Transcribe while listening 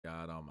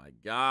Oh my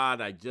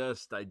God. I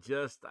just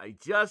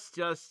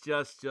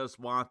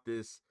want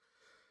this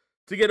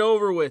to get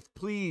over with.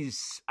 Please.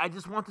 I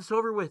just want this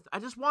over with. I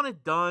just want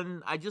it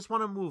done. I just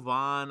want to move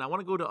on. I want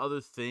to go to other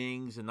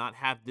things and not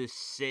have this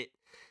sit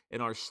in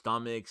our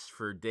stomachs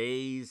for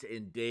days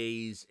and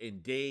days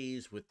and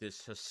days with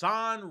this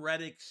Haason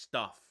Reddick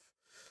stuff.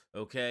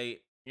 Okay.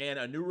 And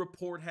a new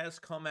report has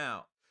come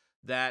out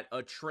that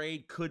a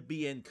trade could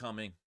be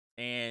incoming,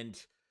 and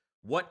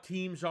what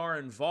teams are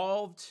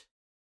involved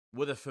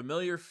with a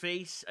familiar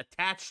face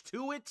attached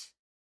to it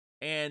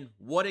and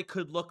what it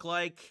could look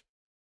like.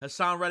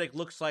 Haason Reddick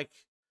looks like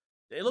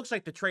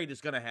the trade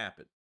is going to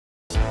happen.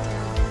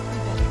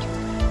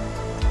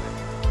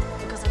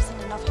 Because I've seen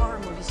enough horror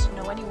movies to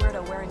know any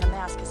weirdo wearing a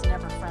mask is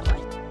never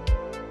friendly.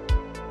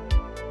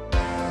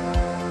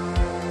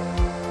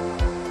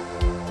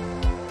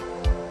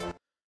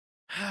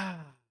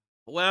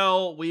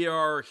 Well, we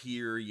are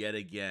here yet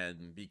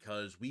again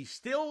because we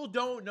still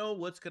don't know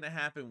what's going to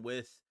happen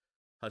with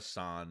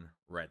Haason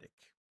Reddick.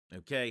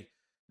 Okay,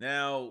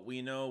 now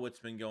we know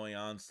what's been going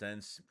on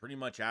since pretty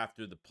much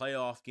after the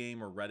playoff game,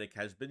 where Reddick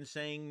has been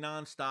saying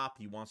nonstop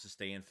he wants to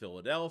stay in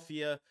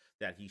Philadelphia,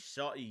 that he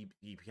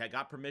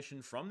got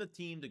permission from the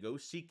team to go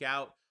seek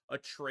out a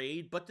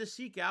trade, but to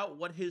seek out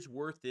what his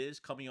worth is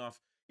coming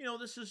off,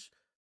 this is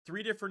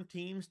 3 different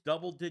teams,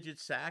 double-digit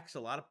sacks. A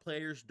lot of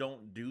players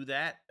don't do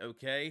that,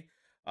 okay?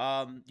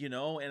 And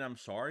I'm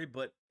sorry,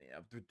 but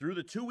through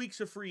the 2 weeks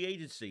of free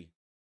agency,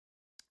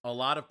 a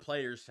lot of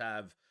players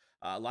have,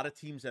 a lot of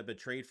teams have been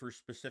traded for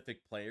specific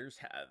players,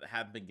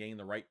 have been getting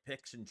the right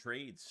picks and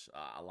trades.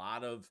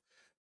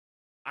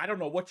 I don't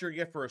know what you're going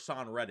to get for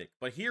Haason Reddick,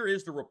 but here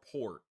is the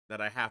report that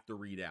I have to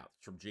read out.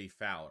 It's from Jay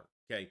Fowler,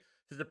 okay? It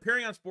says,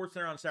 appearing on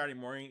SportsCenter on Saturday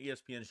morning,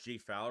 ESPN's Jay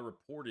Fowler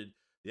reported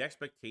the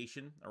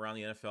expectation around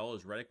the NFL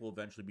is Reddick will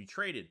eventually be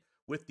traded,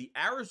 with the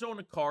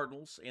Arizona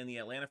Cardinals and the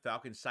Atlanta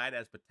Falcons cited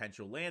as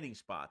potential landing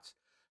spots.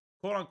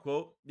 Quote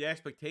unquote, the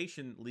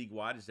expectation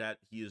league-wide is that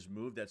he is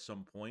moved at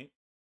some point.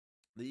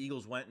 The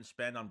Eagles went and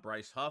spent on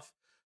Bryce Huff.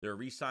 They're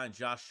re-signed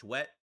Josh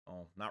Sweat.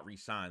 Oh, not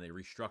re-signed. They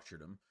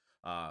restructured him.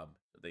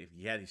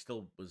 He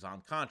still was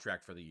on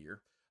contract for the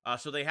year.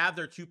 So they have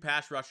their 2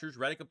 pass rushers.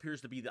 Reddick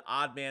appears to be the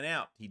odd man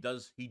out. He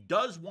does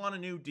want a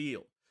new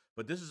deal.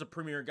 But this is a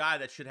premier guy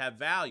that should have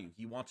value.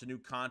 He wants a new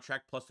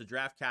contract plus the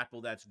draft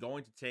capital that's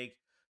going to take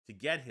to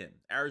get him.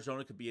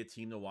 Arizona could be a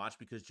team to watch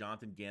because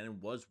Jonathan Gannon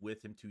was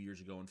with him 2 years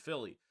ago in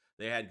Philly.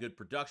 They had good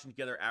production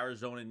together.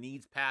 Arizona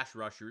needs pass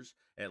rushers.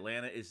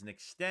 Atlanta is an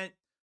extent,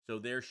 so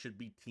there should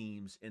be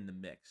teams in the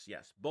mix.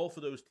 Yes, both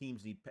of those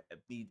teams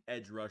need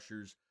edge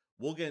rushers.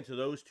 We'll get into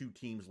those 2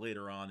 teams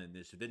later on in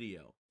this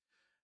video.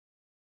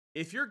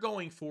 If you're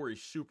going for a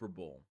Super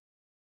Bowl,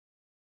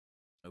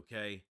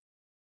 okay,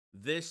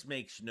 this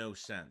makes no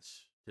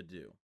sense to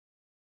do.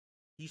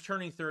 He's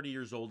turning 30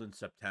 years old in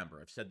September.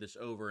 I've said this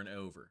over and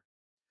over.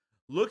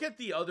 Look at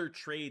the other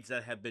trades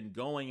that have been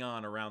going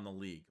on around the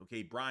league.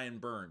 Okay, Brian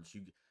Burns,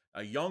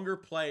 a younger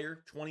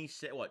player,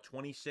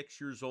 26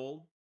 years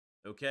old.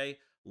 Okay,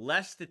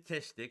 less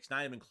statistics,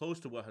 not even close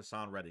to what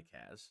Haason Reddick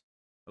has.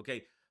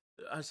 Okay,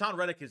 Haason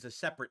Reddick is a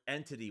separate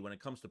entity when it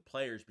comes to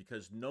players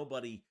because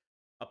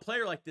a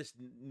player like this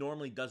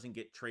normally doesn't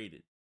get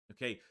traded.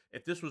 Okay,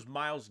 if this was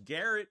Myles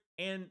Garrett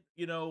and,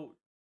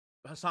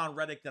 Haason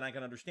Reddick, then I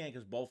can understand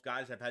because both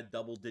guys have had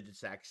double-digit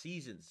sack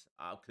seasons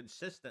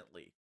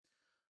consistently.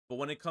 But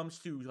when it comes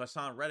to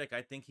Haason Reddick,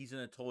 I think he's in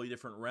a totally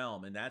different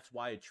realm, and that's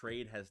why a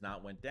trade has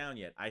not went down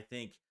yet. I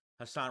think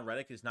Haason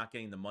Reddick is not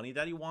getting the money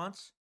that he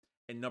wants.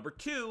 And number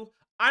 2,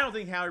 I don't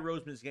think Howie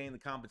Roseman is getting the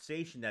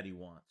compensation that he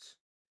wants.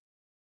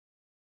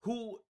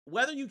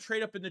 Whether you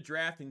trade up in the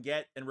draft and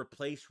get and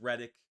replace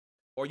Reddick,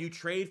 or you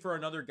trade for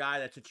another guy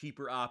that's a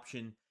cheaper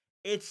option,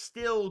 it's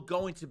still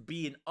going to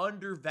be an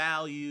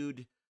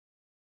undervalued.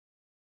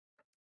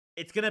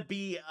 It's going to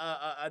be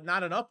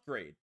not an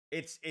upgrade.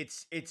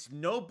 It's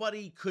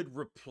nobody could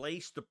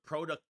replace the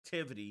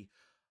productivity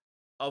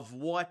of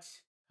what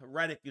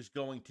Reddick is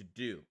going to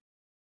do.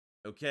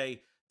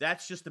 Okay,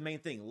 that's just the main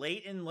thing.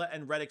 Late in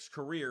Reddick's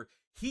career,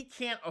 he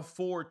can't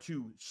afford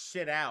to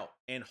sit out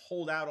and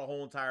hold out a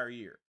whole entire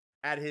year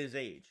at his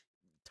age.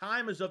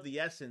 Time is of the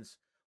essence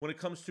when it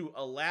comes to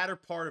a latter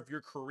part of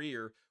your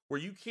career where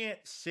you can't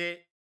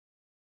sit,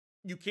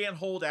 you can't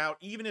hold out,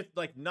 even if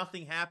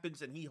nothing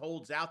happens and he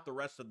holds out the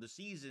rest of the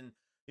season.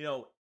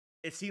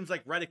 It seems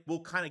like Reddick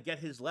will kind of get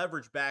his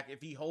leverage back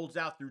if he holds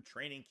out through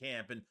training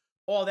camp and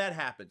all that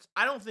happens.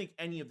 I don't think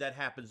any of that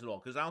happens at all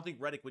because I don't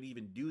think Reddick would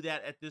even do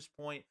that at this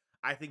point.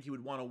 I think he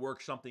would want to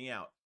work something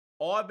out.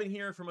 All I've been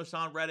hearing from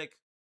Haason Reddick,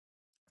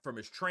 from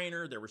his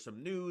trainer, there was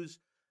some news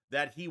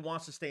that he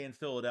wants to stay in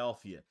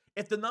Philadelphia.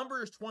 If the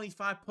number is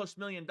 $25+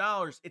 million,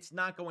 it's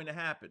not going to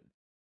happen.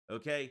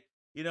 Okay?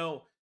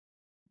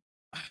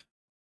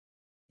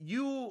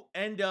 You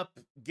end up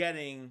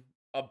getting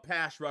a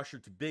pass rusher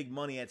to big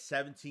money at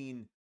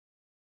 $17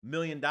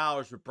 million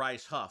with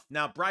Bryce Huff.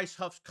 Now, Bryce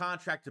Huff's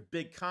contract, a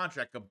big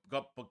contract,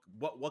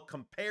 what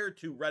compared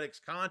to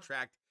Reddick's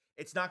contract,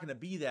 it's not going to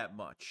be that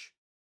much.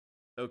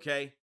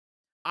 Okay?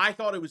 I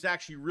thought it was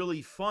actually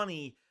really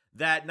funny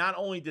that not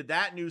only did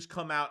that news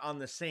come out on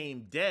the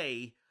same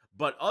day,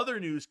 but other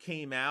news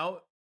came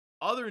out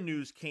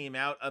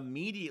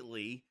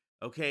immediately,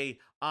 okay,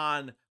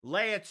 on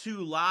Laiatu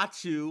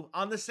Latu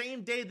on the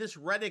same day this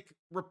Reddick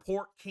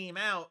report came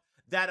out,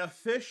 that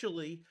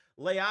officially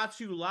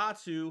Laiatu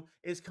Latu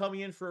is coming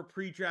in for a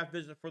pre-draft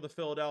visit for the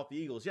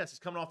Philadelphia Eagles. Yes, he's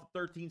coming off a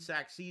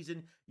 13-sack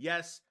season.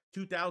 Yes,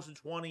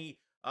 2020,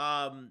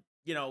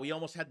 he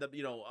almost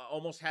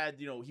had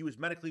he was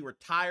medically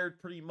retired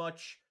pretty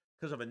much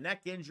because of a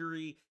neck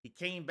injury. He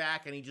came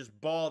back and he just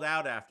balled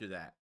out after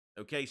that.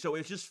 Okay, so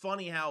it's just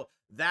funny how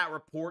that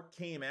report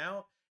came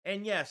out.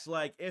 And yes,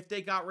 like, if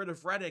they got rid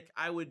of Reddick,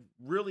 I would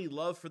really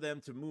love for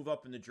them to move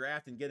up in the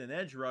draft and get an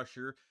edge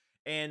rusher.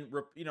 And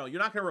you're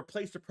not going to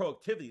replace the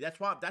productivity. That's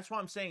why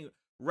I'm saying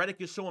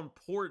Reddick is so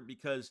important,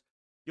 because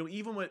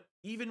even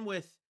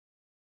with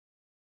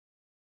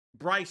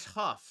Bryce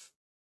Huff,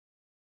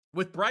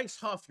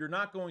 you're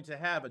not going to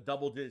have a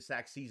double-digit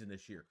sack season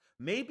this year.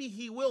 Maybe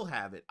he will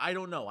have it. I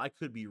don't know. I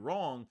could be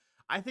wrong.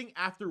 I think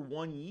after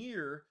 1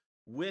 year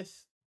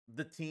with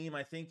the team,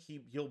 I think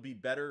he'll be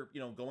better,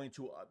 going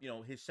to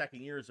his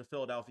second year as a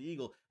Philadelphia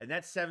Eagle, and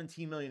that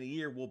 $17 million a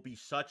year will be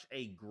such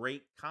a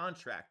great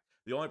contract.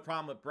 The only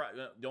problem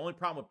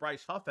with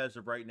Bryce Huff as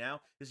of right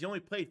now is he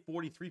only played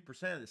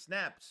 43% of the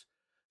snaps,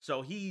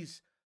 so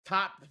he's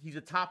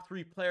a top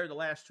 3 player the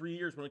last 3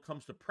 years when it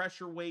comes to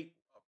pressure rate,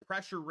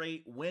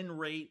 win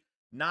rate.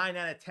 9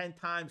 out of 10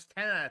 times,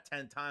 10 out of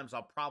 10 times,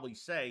 I'll probably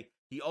say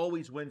he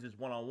always wins his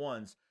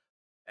one-on-ones,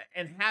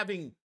 and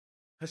having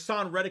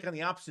Haason Reddick on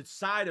the opposite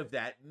side of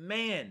that,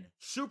 man,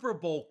 Super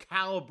Bowl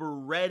caliber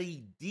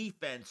ready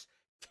defense,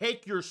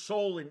 take your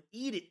soul and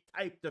eat it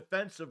type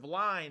defensive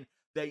line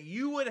that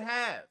you would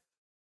have.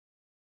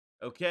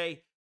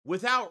 Okay,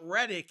 without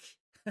Reddick,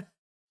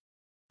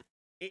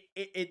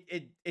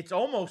 it's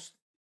almost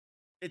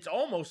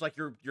like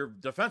your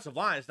defensive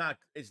line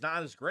is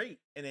not as great,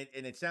 and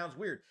it sounds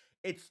weird.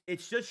 It's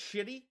just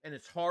shitty and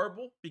it's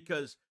horrible,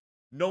 because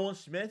Nolan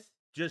Smith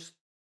should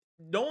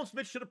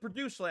have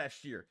produced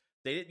last year.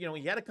 They didn't,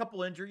 he had a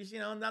couple injuries,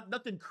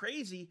 nothing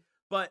crazy,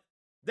 but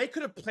they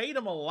could have played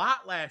him a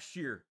lot last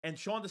year. And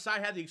Sean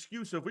Desai had the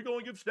excuse of, we're going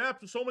to give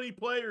snaps to so many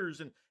players,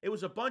 and it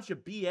was a bunch of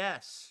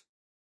BS.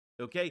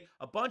 Okay,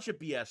 a bunch of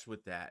BS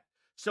with that.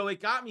 So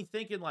it got me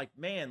thinking, like,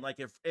 man, like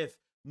if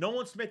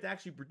Nolan Smith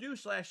actually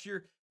produced last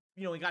year,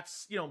 he got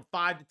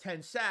 5 to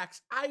 10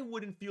 sacks, I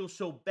wouldn't feel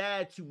so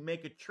bad to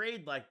make a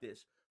trade like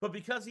this. But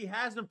because he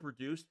hasn't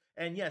produced,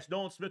 and yes,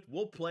 Nolan Smith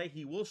will play,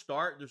 he will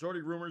start. There's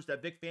already rumors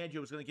that Vic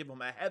Fangio is going to give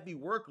him a heavy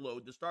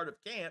workload the start of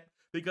camp,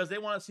 because they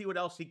want to see what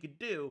else he could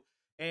do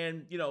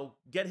and,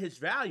 get his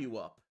value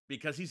up,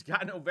 because he's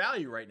got no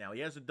value right now. He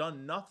hasn't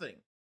done nothing.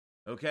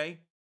 Okay?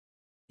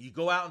 You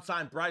go out and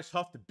sign Bryce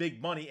Huff to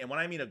big money, and when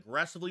I mean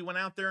aggressively went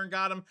out there and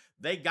got him,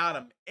 they got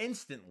him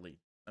instantly.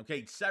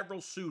 Okay?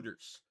 Several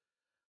suitors.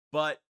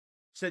 But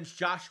since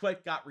Josh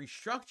Sweat got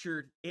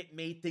restructured, it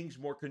made things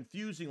more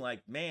confusing.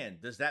 Like, man,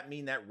 does that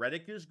mean that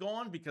Reddick is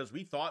gone? Because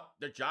we thought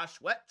the Josh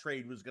Sweat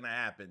trade was going to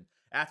happen.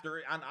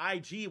 After on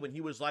IG, when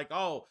he was like,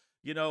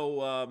 he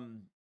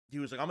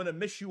was like, I'm going to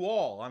miss you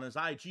all on his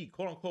IG,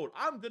 quote unquote,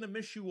 I'm going to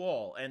miss you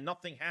all. And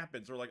nothing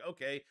happens. We're like,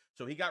 okay,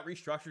 so he got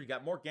restructured. He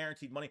got more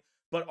guaranteed money.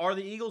 But are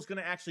the Eagles going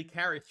to actually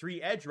carry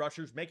 3 edge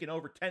rushers making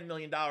over $10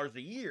 million a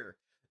year?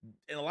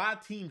 And a lot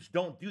of teams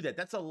don't do that.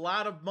 That's a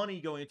lot of money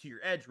going into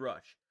your edge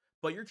rush.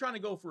 But you're trying to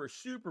go for a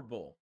Super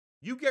Bowl.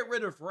 You get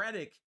rid of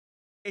Reddick,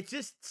 it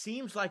just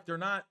seems like they're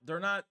not.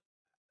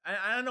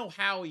 I don't know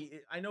how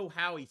I know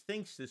how he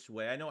thinks this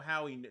way. I know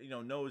how he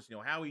knows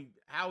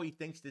how he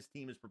thinks this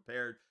team is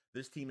prepared.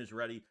 This team is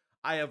ready.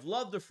 I have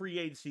loved the free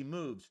agency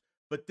moves,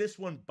 but this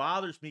one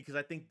bothers me, because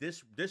I think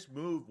this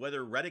move,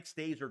 whether Reddick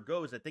stays or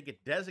goes, I think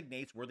it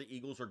designates where the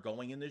Eagles are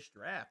going in this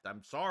draft.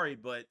 I'm sorry,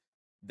 but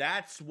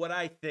that's what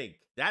I think.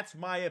 That's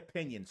my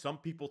opinion. Some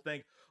people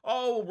think,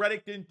 oh,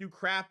 Reddick didn't do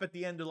crap at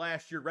the end of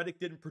last year. Reddick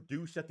didn't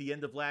produce at the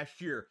end of last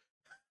year.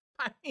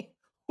 I mean,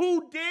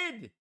 who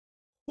did?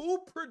 Who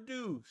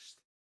produced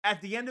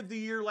at the end of the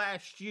year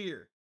last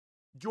year?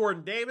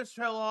 Jordan Davis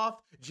fell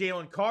off.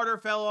 Jalen Carter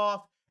fell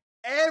off.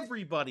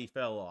 Everybody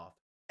fell off.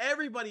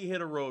 Everybody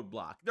hit a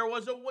roadblock.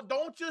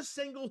 Don't just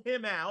single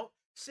him out.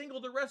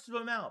 Single the rest of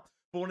them out.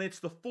 But when it's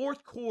the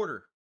fourth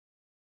quarter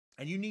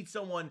and you need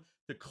someone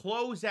to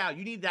close out,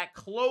 you need that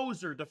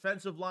closer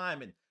defensive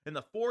lineman in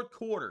the fourth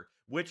quarter,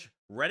 which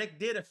Reddick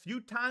did a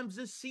few times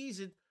this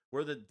season,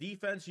 where the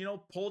defense,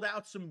 pulled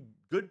out some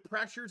good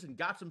pressures and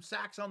got some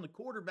sacks on the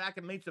quarterback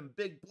and made some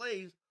big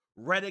plays.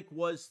 Reddick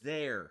was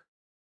there.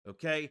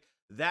 Okay?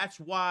 That's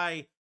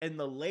why in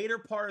the later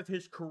part of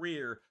his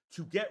career,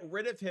 to get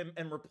rid of him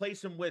and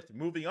replace him with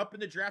moving up in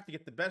the draft to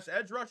get the best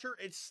edge rusher,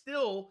 it's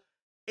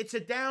a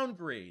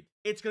downgrade.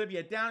 It's going to be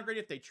a downgrade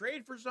if they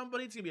trade for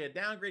somebody. It's going to be a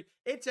downgrade.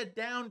 It's a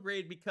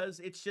downgrade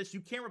because it's just,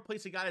 you can't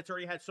replace a guy that's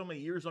already had so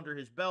many years under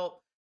his belt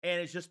and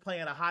is just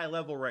playing at a high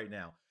level right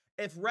now.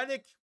 If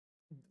Reddick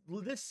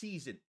this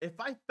season, if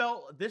I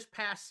felt this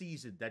past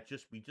season that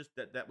just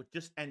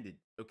ended,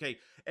 okay,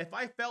 if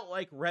I felt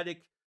like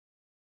Reddick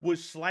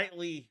was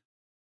slightly,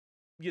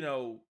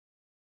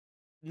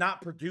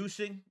 not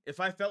producing, if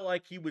I felt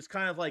like he was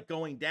kind of like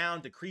going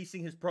down,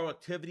 decreasing his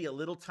productivity a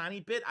little tiny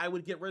bit, I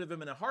would get rid of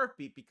him in a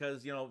heartbeat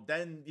because,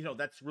 then,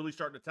 that's really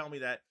starting to tell me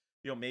that,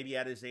 maybe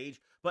at his age.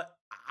 But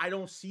I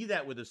don't see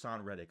that with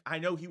Haason Reddick. I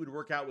know he would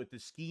work out with the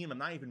scheme. I'm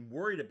not even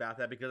worried about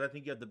that because I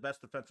think you have the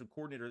best defensive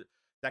coordinator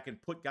that can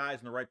put guys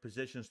in the right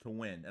positions to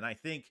win. And I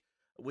think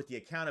with the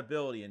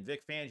accountability, and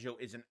Vic Fangio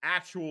is an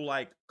actual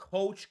like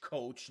coach,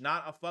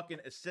 not a fucking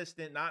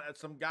assistant, not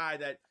some guy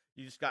that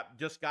you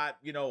just got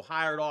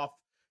hired off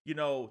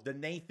the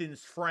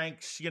Nathan's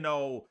Franks,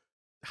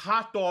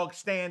 hot dog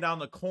stand on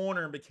the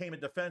corner and became a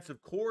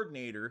defensive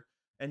coordinator.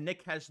 And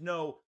Nick has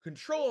no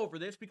control over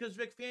this because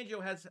Vic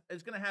Fangio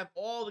is going to have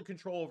all the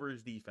control over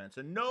his defense,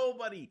 and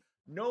nobody's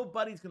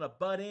going to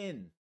butt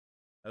in.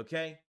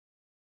 Okay.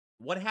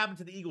 What happened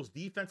to the Eagles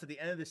defense at the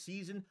end of the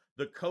season?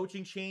 The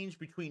coaching change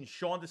between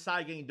Sean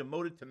Desai getting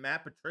demoted to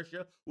Matt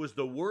Patricia was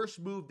the worst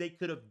move they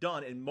could have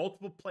done. And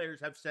multiple players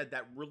have said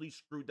that really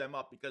screwed them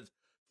up because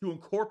to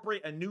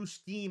incorporate a new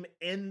scheme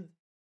in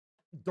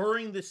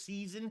during the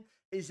season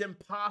is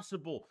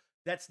impossible.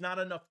 That's not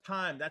enough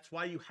time. That's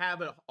why you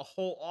have a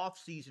whole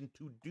offseason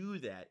to do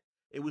that.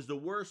 It was the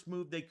worst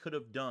move they could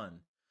have done.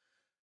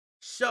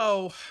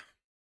 So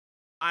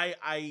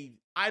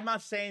I'm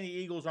not saying the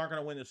Eagles aren't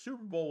going to win the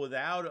Super Bowl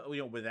without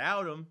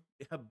him,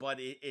 but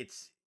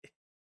it's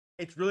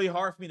really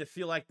hard for me to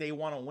feel like they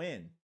want to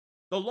win.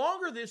 The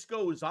longer this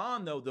goes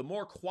on, though, the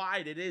more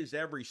quiet it is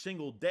every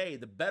single day,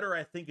 the better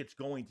I think it's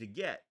going to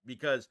get.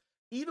 Because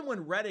even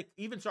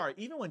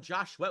when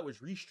Josh Sweat was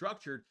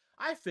restructured,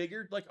 I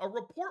figured like a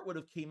report would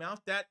have came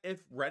out that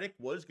if Reddick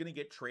was going to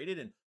get traded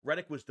and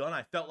Reddick was done,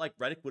 I felt like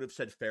Reddick would have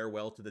said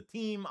farewell to the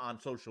team on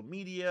social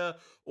media,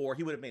 or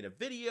he would have made a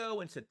video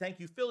and said, "Thank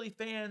you, Philly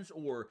fans,"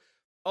 or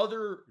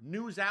other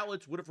news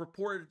outlets would have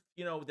reported,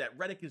 that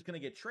Reddick is going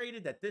to get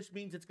traded, that this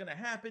means it's going to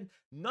happen.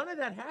 None of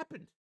that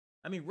happened.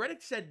 I mean,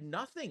 Reddick said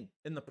nothing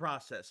in the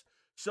process.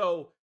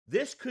 So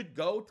this could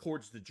go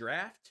towards the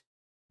draft.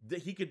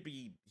 That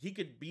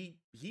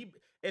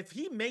if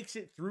he makes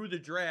it through the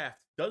draft,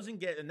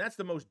 and that's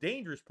the most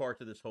dangerous part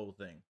to this whole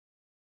thing.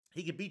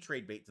 He could be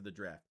trade bait to the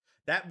draft.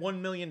 That $1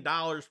 million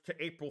to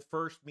April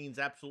 1st means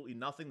absolutely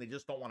nothing. They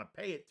just don't want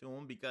to pay it to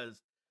him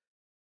because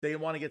they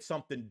want to get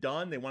something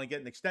done. They want to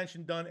get an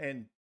extension done.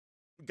 And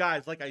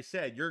guys, like I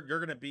said, you're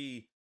going to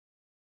be,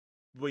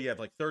 you have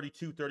like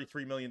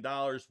 $33 million,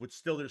 which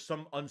still there's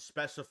some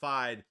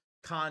unspecified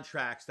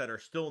contracts that are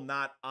still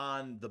not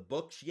on the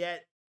books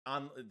yet.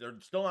 They're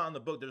still not on the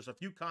book. There's a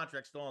few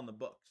contracts still on the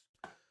books.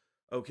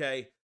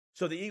 Okay.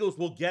 So the Eagles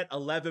will get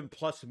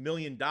 $11+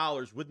 million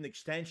with an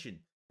extension.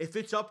 If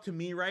it's up to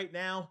me right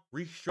now,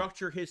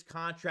 restructure his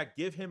contract,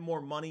 give him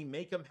more money,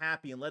 make him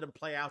happy, and let him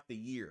play out the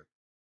year.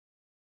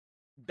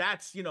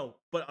 That's,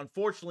 but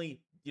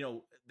unfortunately,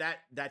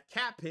 that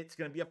cap hit's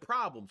going to be a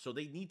problem. So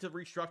they need to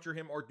restructure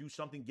him or do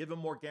something, give him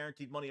more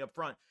guaranteed money up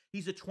front.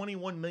 He's a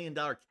 $21 million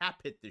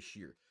cap hit this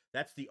year.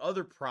 That's the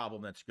other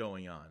problem that's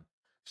going on.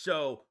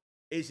 So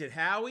is it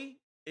Howie?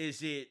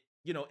 Is it,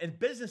 and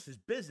business is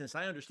business.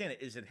 I understand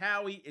it. Is it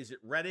Howie? Is it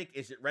Reddick?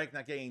 Is it Reddick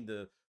not getting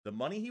the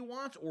money he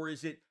wants? Or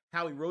is it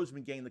Howie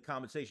Roseman getting the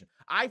compensation?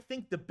 I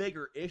think the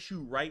bigger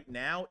issue right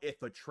now,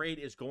 if a trade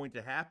is going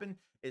to happen,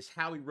 is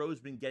Howie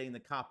Roseman getting the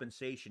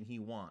compensation he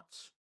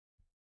wants.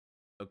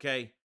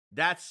 Okay?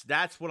 That's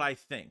what I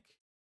think.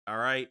 All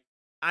right?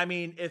 I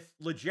mean, if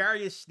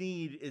L'Jarius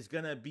Sneed is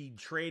going to be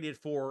traded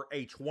for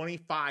a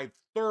 25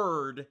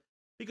 third,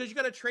 because you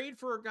got to trade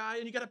for a guy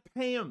and you got to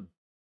pay him.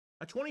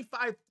 A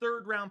 25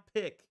 third round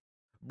pick.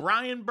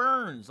 Brian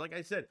Burns, like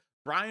I said,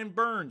 Brian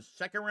Burns,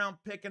 second round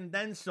pick and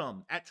then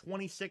some at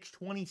 26,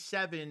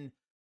 27,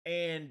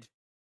 and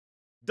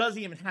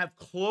doesn't even have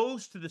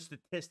close to the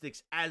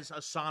statistics as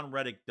Haason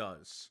Reddick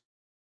does.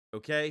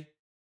 Okay?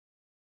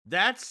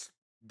 That's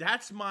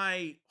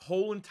my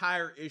whole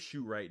entire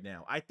issue right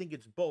now. I think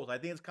it's both. I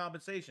think it's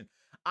compensation.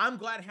 I'm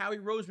glad Howie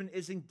Roseman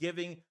isn't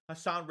giving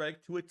Haason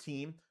Reddick to a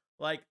team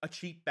like a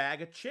cheap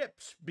bag of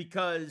chips,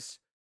 because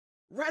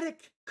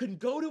Reddick can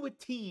go to a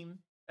team,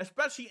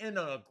 especially in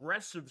an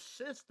aggressive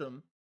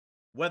system,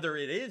 whether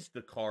it is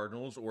the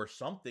Cardinals or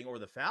something, or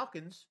the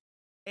Falcons,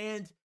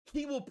 and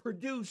he will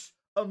produce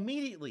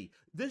immediately.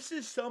 This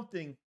is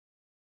something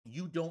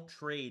you don't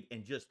trade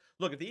and just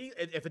look.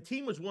 If a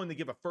team was willing to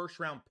give a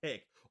first-round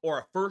pick or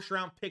a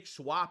first-round pick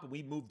swap and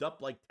we moved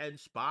up like 10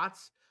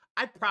 spots,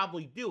 I'd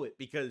probably do it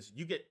because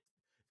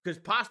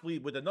possibly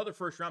with another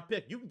first-round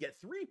pick, you can get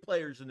 3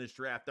 players in this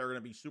draft that are going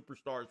to be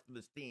superstars for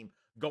this team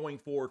going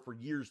forward for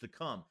years to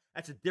come.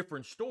 That's a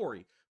different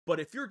story. But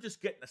if you're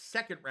just getting a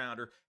second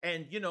rounder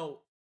and,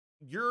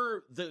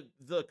 you're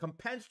the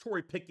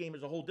compensatory pick game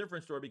is a whole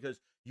different story because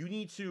you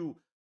need to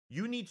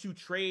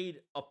trade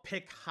a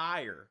pick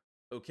higher.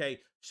 Okay.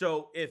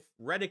 So if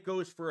Reddick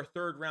goes for a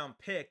third-round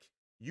pick,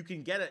 you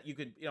can get it.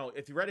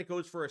 If Reddick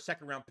goes for a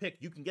second-round pick,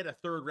 you can get a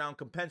third-round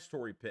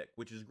compensatory pick,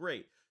 which is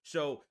great.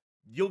 So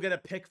you'll get a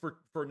pick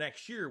for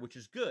next year, which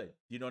is good.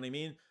 You know what I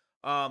mean?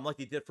 Like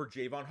they did for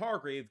Javon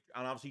Hargrave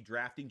and obviously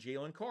drafting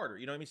Jalen Carter.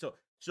 You know what I mean?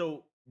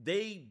 So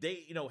they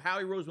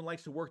Howie Roseman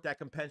likes to work that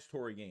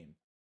compensatory game.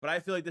 but I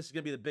feel like this is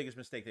going to be the biggest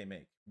mistake they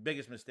make.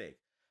 Biggest mistake.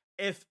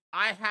 If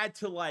I had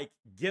to like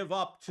give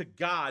up to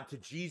God, to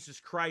Jesus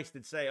Christ,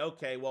 and say,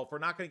 okay, well, if we're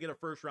not going to get a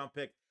first round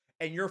pick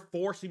and you're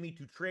forcing me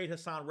to trade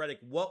Haason Reddick,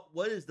 what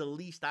is the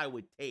least I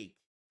would take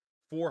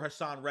for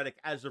Haason Reddick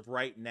as of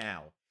right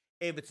now?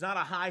 If it's not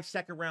a high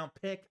second round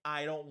pick,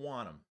 I don't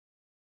want him.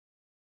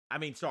 I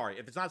mean, sorry,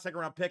 if it's not a second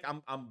round pick,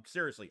 I'm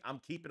seriously, I'm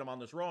keeping him on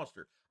this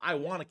roster. I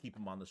want to keep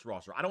him on this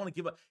roster. I don't want to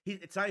give up.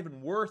 It's not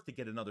even worth to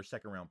get another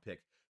second round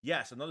pick.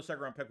 Yes, another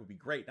second round pick would be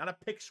great. Not a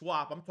pick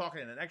swap. I'm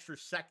talking an extra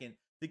second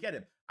to get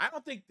him. I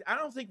don't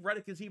think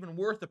Reddick is even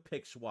worth a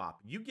pick swap.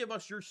 You give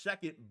us your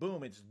second,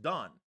 boom, it's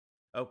done.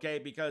 Okay,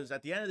 because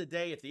at the end of the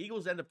day, if the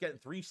Eagles end up getting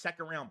 3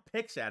 second round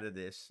picks out of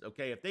this,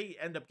 okay, if they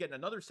end up getting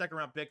another second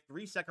round pick,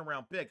 3 second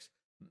round picks,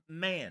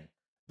 man,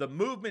 the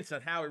movements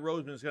that Howie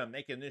Roseman is going to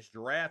make in this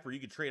draft, where you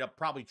could trade up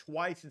probably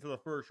twice into the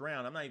first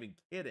round, I'm not even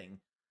kidding,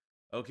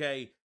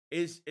 okay,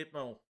 is it,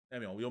 well, I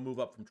mean, you'll move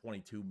up from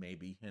 22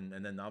 maybe, and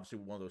then obviously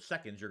one of those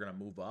seconds, you're going to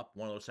move up.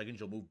 One of those seconds,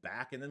 you'll move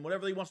back, and then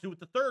whatever he wants to do with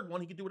the third one,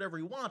 he can do whatever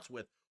he wants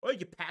with. Or you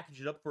can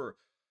package it up for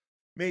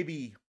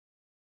maybe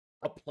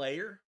a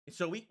player.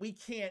 So we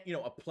can't,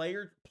 a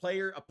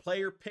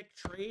player pick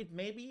trade,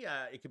 maybe.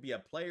 It could be a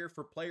player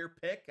for player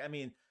pick. I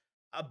mean,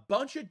 a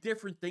bunch of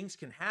different things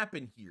can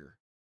happen here.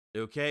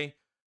 Okay.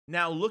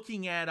 Now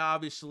looking at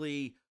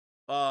obviously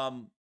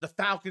the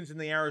Falcons and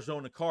the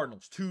Arizona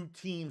Cardinals, 2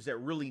 teams that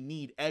really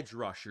need edge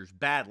rushers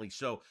badly.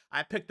 So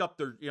I picked up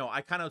their,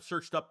 I kind of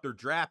searched up their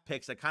draft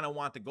picks. I kind of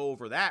want to go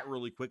over that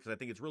really quick because I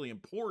think it's really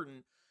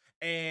important.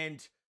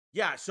 And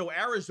yeah, so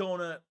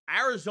Arizona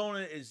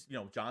is,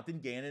 Jonathan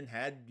Gannon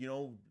had, he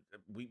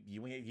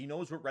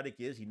knows what Reddick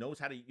is. He knows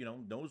how to,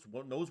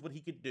 knows what he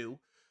could do.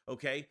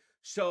 Okay.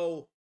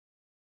 So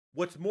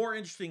what's more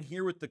interesting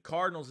here with the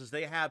Cardinals is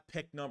they have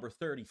pick number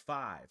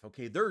 35.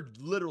 Okay. They're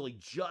literally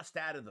just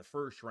out of the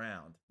first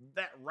round.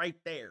 That right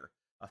there,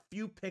 a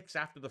few picks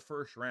after the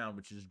first round,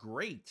 which is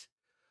great.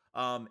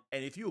 And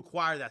if you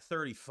acquire that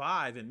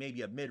 35 and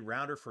maybe a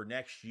mid-rounder for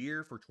next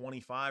year for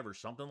 25 or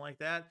something like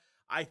that,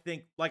 I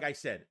think, like I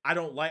said, I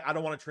don't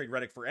want to trade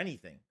Reddick for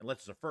anything unless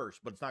it's a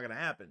first, but it's not going to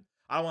happen.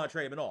 I don't want to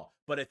trade him at all.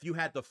 But if you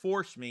had to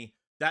force me,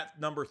 that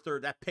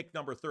pick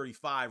number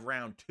 35,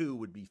 round 2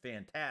 would be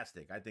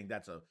fantastic. I think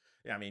that's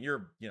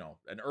you're,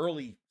 an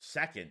early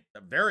second, a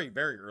very,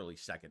 very early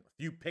second. A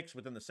few picks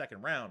within the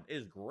second round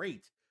is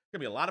great. There's going to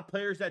be a lot of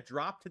players that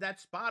drop to that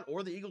spot,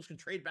 or the Eagles can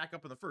trade back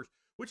up in the first,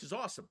 which is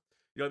awesome.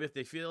 If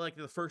they feel like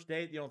the first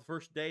day they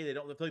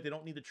feel like they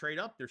don't need to trade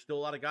up, there's still a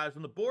lot of guys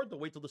on the board. They'll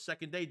wait till the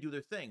second day, do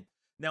their thing.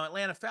 Now,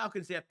 Atlanta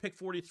Falcons, they have pick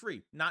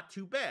 43. Not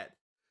too bad.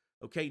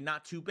 Okay,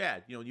 not too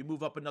bad. You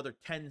move up another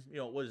 10,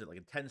 what is it,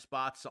 like 10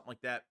 spots, something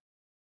like that.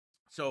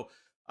 So,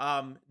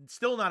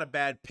 still not a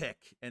bad pick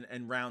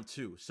in round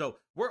 2. So,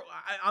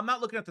 I'm not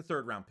looking at the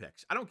third round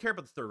picks. I don't care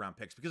about the third round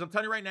picks because I'm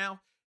telling you right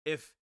now,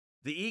 if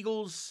the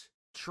Eagles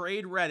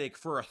trade Reddick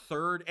for a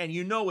third, and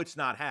it's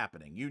not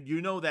happening. You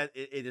know that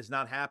it is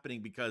not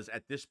happening because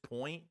at this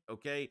point,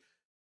 okay,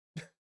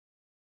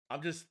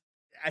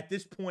 at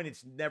this point,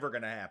 it's never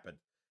going to happen.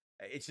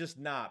 It's just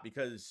not,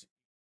 because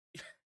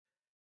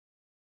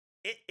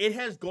it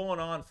has gone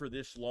on for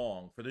this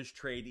long for this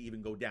trade to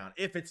even go down.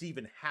 If it's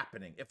even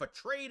happening, if a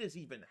trade is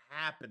even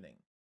happening,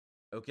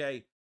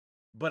 okay?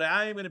 But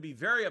I am going to be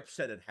very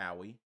upset at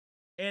Howie.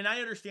 And I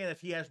understand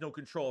if he has no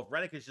control. If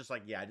Reddick is just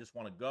like, yeah, I just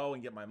want to go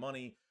and get my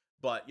money.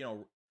 But,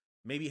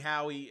 maybe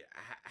Howie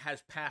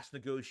has past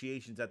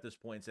negotiations at this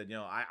point and said,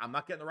 I'm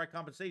not getting the right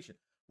compensation.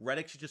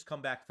 Reddick should just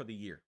come back for the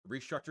year,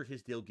 restructure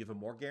his deal, give him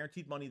more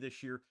guaranteed money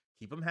this year,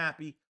 keep him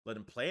happy, let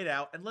him play it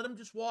out, and let him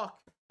just walk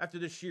after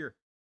this year.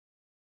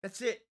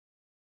 That's it.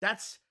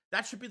 That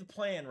should be the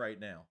plan right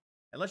now.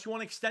 Unless you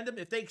want to extend him.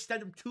 If they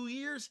extend him 2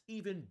 years,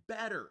 even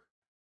better.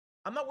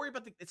 I'm not worried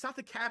about it's not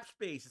the cap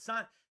space.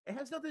 It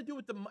has nothing to do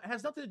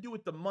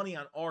with the money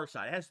on our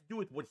side. It has to do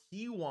with what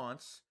he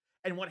wants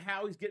and what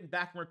Howie's getting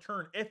back in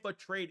return if a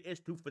trade is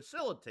to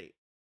facilitate.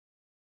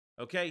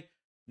 Okay?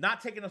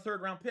 Not taking a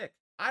third round pick.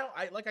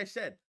 Like I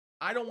said,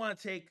 I don't want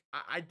to take,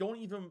 I don't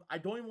even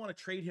want to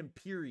trade him,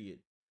 period.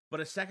 But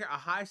a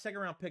high second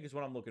round pick is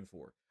what I'm looking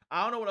for.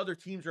 I don't know what other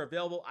teams are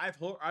available.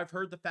 I've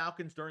heard the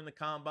Falcons during the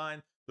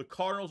combine. The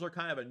Cardinals are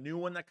kind of a new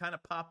one that kind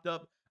of popped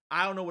up.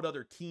 I don't know what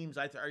other teams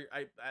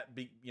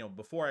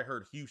before I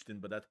heard Houston,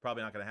 but that's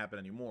probably not going to happen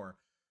anymore.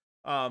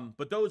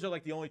 But those are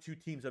like the only 2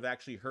 teams I've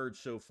actually heard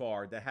so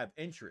far that have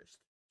interest.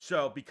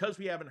 So because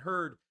we haven't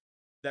heard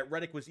that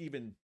Reddick was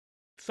even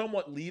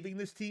somewhat leaving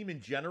this team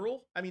in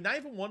general, I mean, not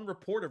even one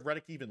report of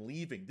Reddick even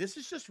leaving. This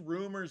is just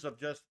rumors of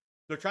just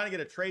they're trying to get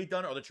a trade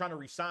done, or they're trying to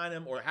re-sign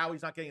him, or how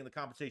he's not getting the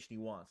compensation he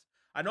wants.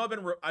 I know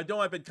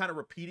I've been kind of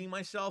repeating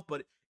myself,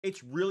 but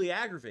it's really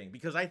aggravating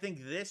because I think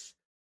this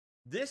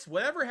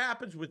whatever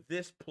happens with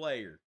this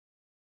player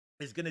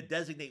is going to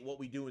designate what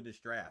we do in this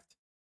draft,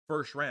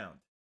 first round.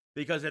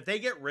 Because if they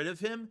get rid of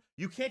him,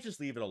 you can't just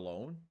leave it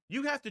alone.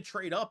 You have to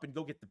trade up and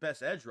go get the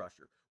best edge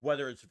rusher,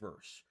 whether it's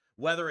Verse,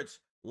 whether it's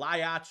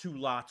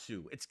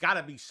Latu. It's got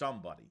to be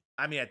somebody.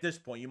 I mean, at this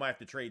point, you might have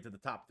to trade to the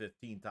top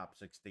 15, top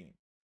 16.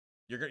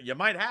 you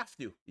might have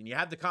to, and you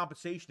have the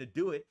compensation to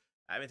do it.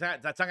 I mean,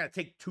 that's not going to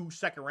take 2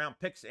 second-round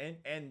picks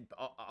and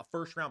a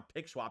first-round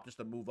pick swap just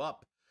to move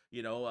up,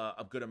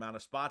 a good amount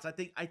of spots. I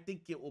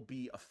think it will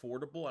be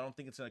affordable. I don't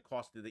think it's going to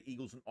cost the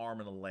Eagles an arm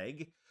and a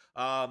leg.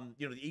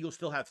 The Eagles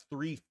still have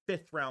 3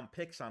 fifth-round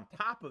picks on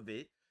top of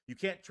it. You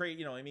can't trade,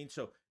 you know what I mean?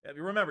 So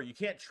remember, you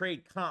can't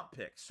trade comp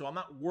picks. So I'm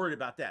not worried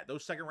about that.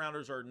 Those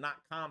second-rounders are not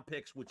comp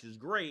picks, which is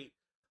great.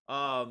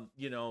 So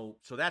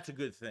that's a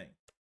good thing.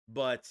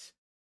 But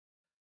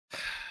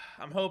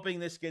I'm hoping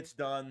this gets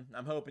done.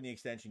 I'm hoping the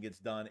extension gets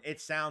done.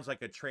 It sounds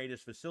like a trade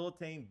is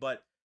facilitating,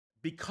 but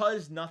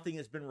because nothing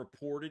has been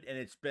reported and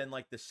it's been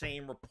like the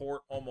same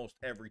report almost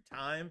every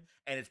time,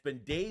 and it's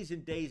been days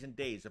and days and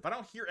days. If I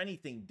don't hear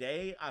anything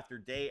day after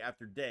day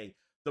after day,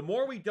 the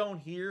more we don't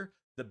hear,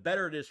 the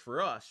better it is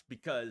for us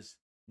because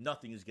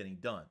nothing is getting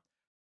done.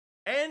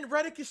 And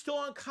Reddick is still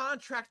on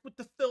contract with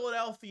the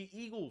Philadelphia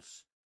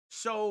Eagles.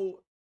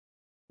 So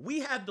we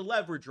have the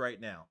leverage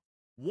right now.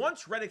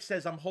 Once Reddick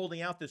says, I'm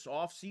holding out this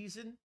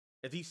offseason,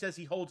 if he says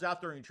he holds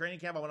out during training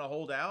camp, I want to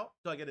hold out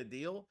till I get a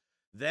deal,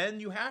 then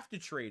you have to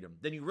trade him.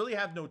 Then you really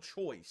have no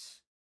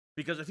choice.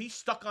 Because if he's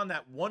stuck on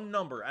that one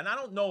number, and I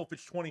don't know if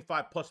it's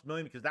 25+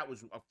 million because that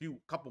was a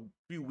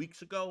few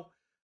weeks ago,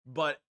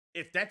 but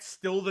if that's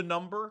still the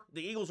number,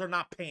 the Eagles are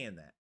not paying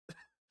that.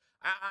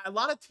 A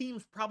lot of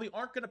teams probably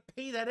aren't going to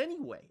pay that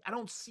anyway. I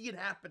don't see it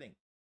happening.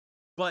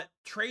 But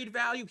trade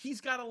value,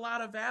 he's got a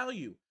lot of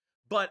value.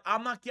 But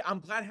I'm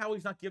glad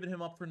Howie's not giving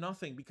him up for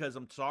nothing because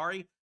I'm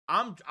sorry.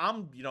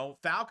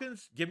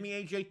 Falcons, give me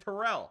AJ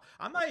Terrell.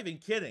 I'm not even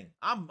kidding.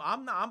 I'm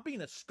being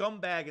a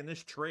scumbag in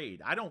this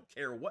trade. I don't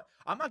care what.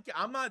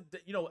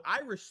 I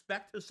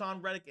respect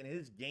Haason Reddick and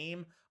his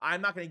game.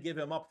 I'm not going to give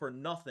him up for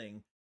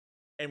nothing.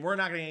 And we're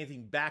not going to get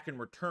anything back in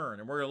return.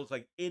 And we're going to look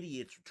like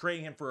idiots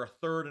trading him for a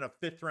 3rd and a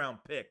 5th round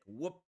pick.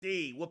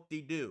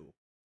 Whoop-de-do.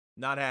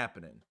 Not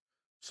happening.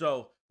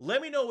 So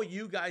let me know what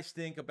you guys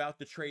think about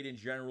the trade in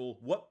general.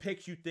 What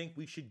picks you think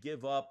we should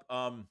give up?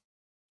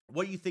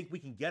 What do you think we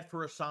can get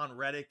for Haason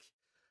Reddick?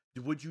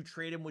 Would you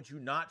trade him? Would you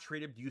not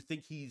trade him? Do you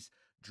think he's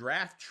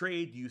draft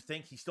trade? Do you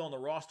think he's still on the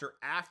roster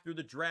after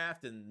the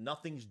draft and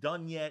nothing's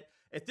done yet?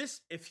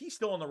 If he's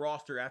still on the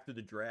roster after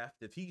the draft,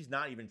 if he's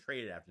not even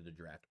traded after the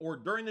draft or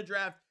during the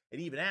draft and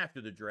even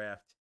after the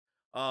draft,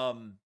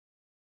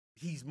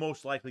 he's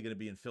most likely going to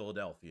be in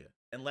Philadelphia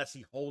unless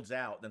he holds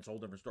out. That's a whole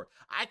different story.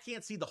 I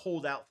can't see the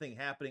holdout thing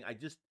happening.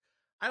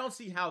 I don't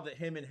see how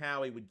him and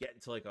Howie would get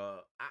into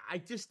I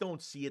just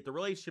don't see it. The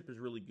relationship is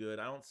really good.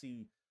 I don't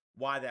see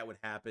why that would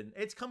happen.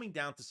 It's coming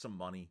down to some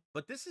money,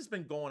 but this has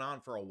been going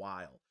on for a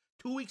while.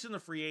 2 weeks in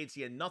the free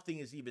agency and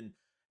nothing's even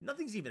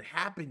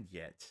happened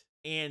yet.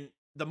 And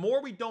the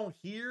more we don't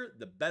hear,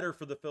 the better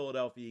for the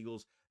Philadelphia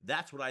Eagles.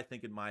 That's what I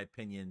think, in my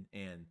opinion.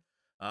 And,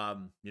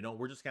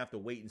 we're just going to have to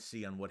wait and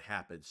see on what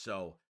happens.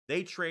 So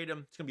they trade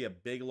him. It's going to be a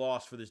big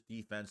loss for this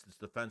defense, this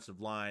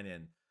defensive line.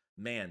 And,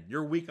 man,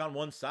 you're weak on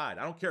one side.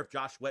 I don't care if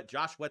Josh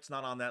Sweat's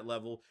not on that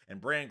level, and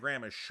Brandon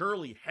Graham is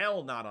surely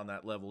hell not on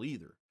that level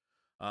either.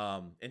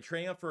 And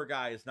trading up for a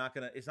guy is not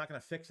gonna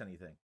fix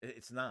anything.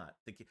 It's not.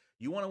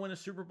 You want to win a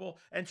Super Bowl,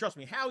 and trust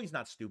me, Howie's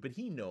not stupid.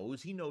 He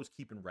knows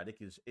keeping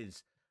Reddick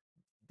is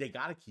they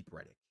got to keep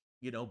Reddick.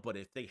 But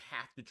if they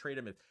have to trade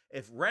him,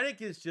 if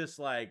Reddick is just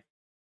like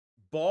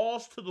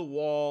balls to the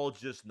wall,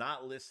 just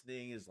not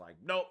listening, is like,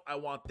 nope, I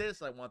want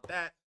this, I want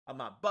that, I'm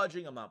not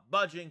budging.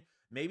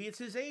 Maybe it's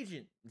his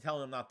agent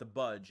telling him not to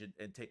budge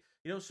and take,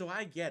 so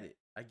I get it.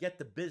 I get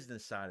the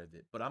business side of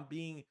it, but I'm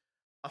being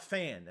a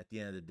fan at the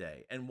end of the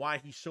day and why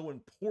he's so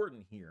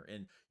important here.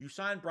 And you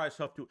signed Bryce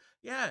Huff to,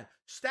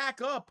 stack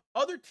up.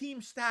 Other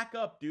teams stack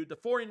up, dude. The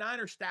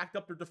 49ers stacked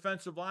up their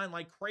defensive line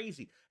like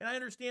crazy. And I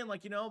understand,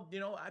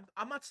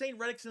 I'm not saying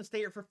Reddick's going to stay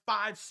here for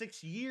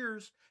 5-6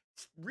 years.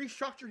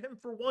 Restructure him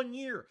for 1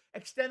 year.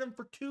 Extend him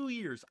for 2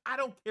 years. I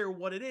don't care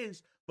what it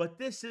is, but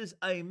this is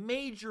a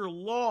major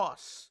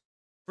loss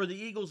for the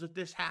Eagles if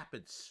this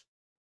happens.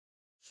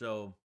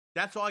 So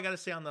that's all I got to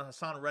say on the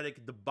Haason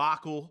Reddick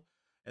debacle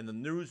and the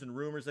news and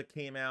rumors that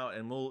came out,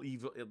 and we'll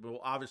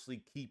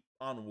obviously keep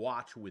on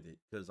watch with it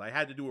because I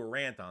had to do a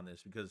rant on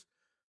this because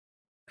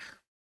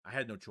I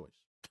had no choice.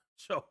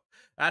 So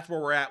that's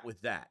where we're at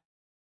with that.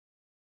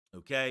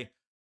 Okay.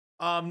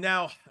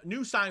 Now,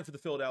 new signing for the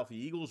Philadelphia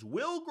Eagles,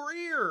 Will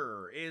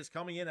Grier is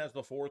coming in as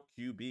the 4th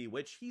QB,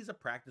 which he's a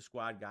practice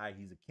squad guy.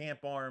 He's a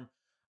camp arm.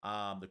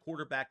 The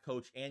quarterback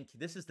coach, and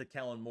this is the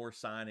Kellen Moore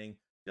signing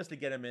just to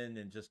get him in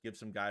and just give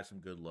some guys some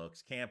good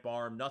looks. Camp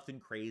arm, nothing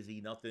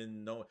crazy, I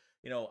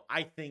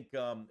think,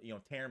 Tanner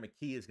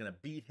McKee is going to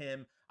beat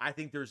him. I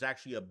think there's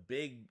actually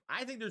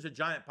there's a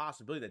giant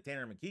possibility that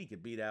Tanner McKee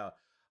could beat out,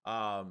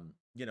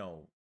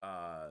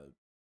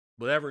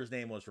 whatever his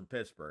name was from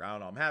Pittsburgh. I don't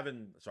know.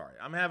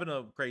 I'm having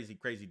a crazy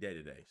day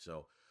today.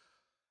 So,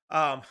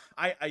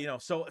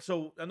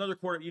 so another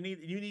quarter, you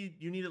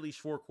need at least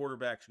 4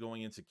 quarterbacks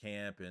going into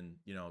camp. And,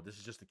 this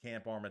is just a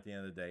camp arm at the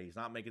end of the day. He's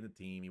not making the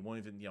team. He won't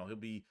even, he'll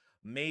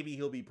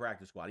be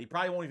practice squad. He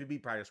probably won't even be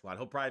practice squad.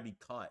 He'll probably be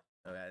cut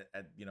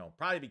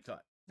probably be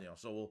cut,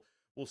 so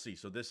we'll see.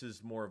 So this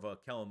is more of a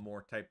Kellen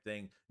Moore type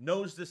thing.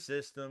 Knows the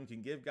system,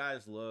 can give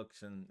guys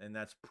looks, and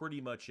that's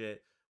pretty much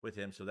it with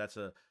him. So that's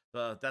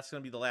that's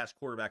going to be the last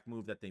quarterback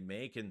move that they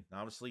make, and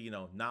obviously,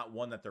 not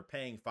one that they're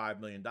paying $5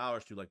 million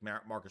to like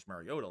Marcus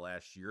Mariota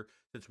last year,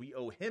 since we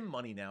owe him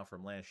money now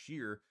from last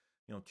year.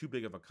 Too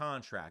big of a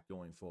contract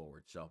going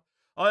forward. So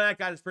all that,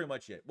 guys, is pretty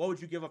much it. What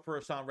would you give up for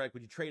Haason Reddick?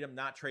 Would you trade him,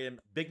 not trade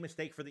him? Big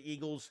mistake for the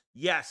Eagles?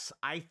 Yes,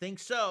 I think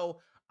so.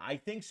 I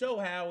think so,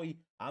 Howie.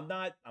 I'm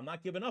not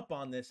giving up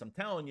on this. I'm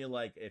telling you,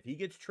 like, if he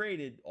gets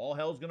traded, all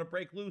hell's gonna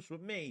break loose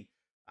with me.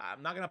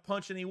 I'm not gonna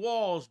punch any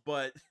walls,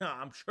 but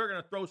I'm sure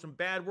gonna throw some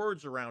bad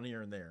words around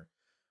here and there.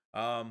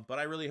 But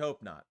I really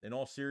hope not. In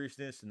all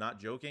seriousness, and not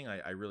joking,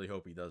 I really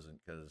hope he doesn't,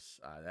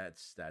 because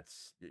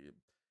that's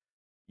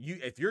you.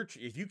 If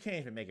you can't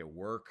even make it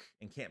work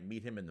and can't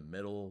meet him in the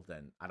middle,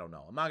 then I don't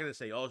know. I'm not gonna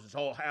say, oh, it's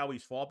all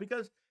Howie's fault,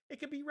 because it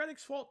could be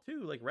Reddick's fault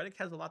too. Like, Reddick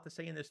has a lot to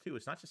say in this too.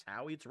 It's not just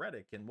Howie, it's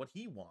Reddick and what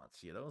he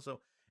wants, So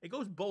it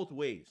goes both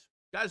ways.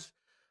 Guys,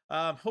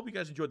 hope you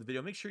guys enjoyed the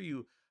video. Make sure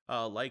you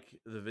like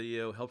the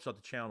video. Helps out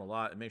the channel a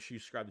lot. And make sure you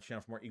subscribe to the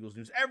channel for more Eagles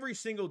news every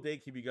single day.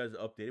 Keep you guys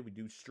updated. We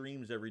do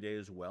streams every day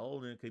as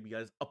well. And keep you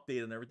guys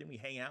updated on everything. We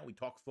hang out. We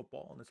talk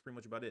football. And that's pretty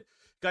much about it.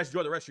 Guys,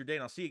 enjoy the rest of your day.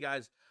 And I'll see you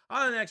guys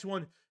on the next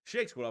one.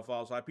 Shake Squad,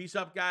 follows. Peace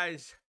up,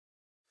 guys.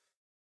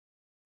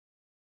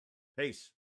 Peace.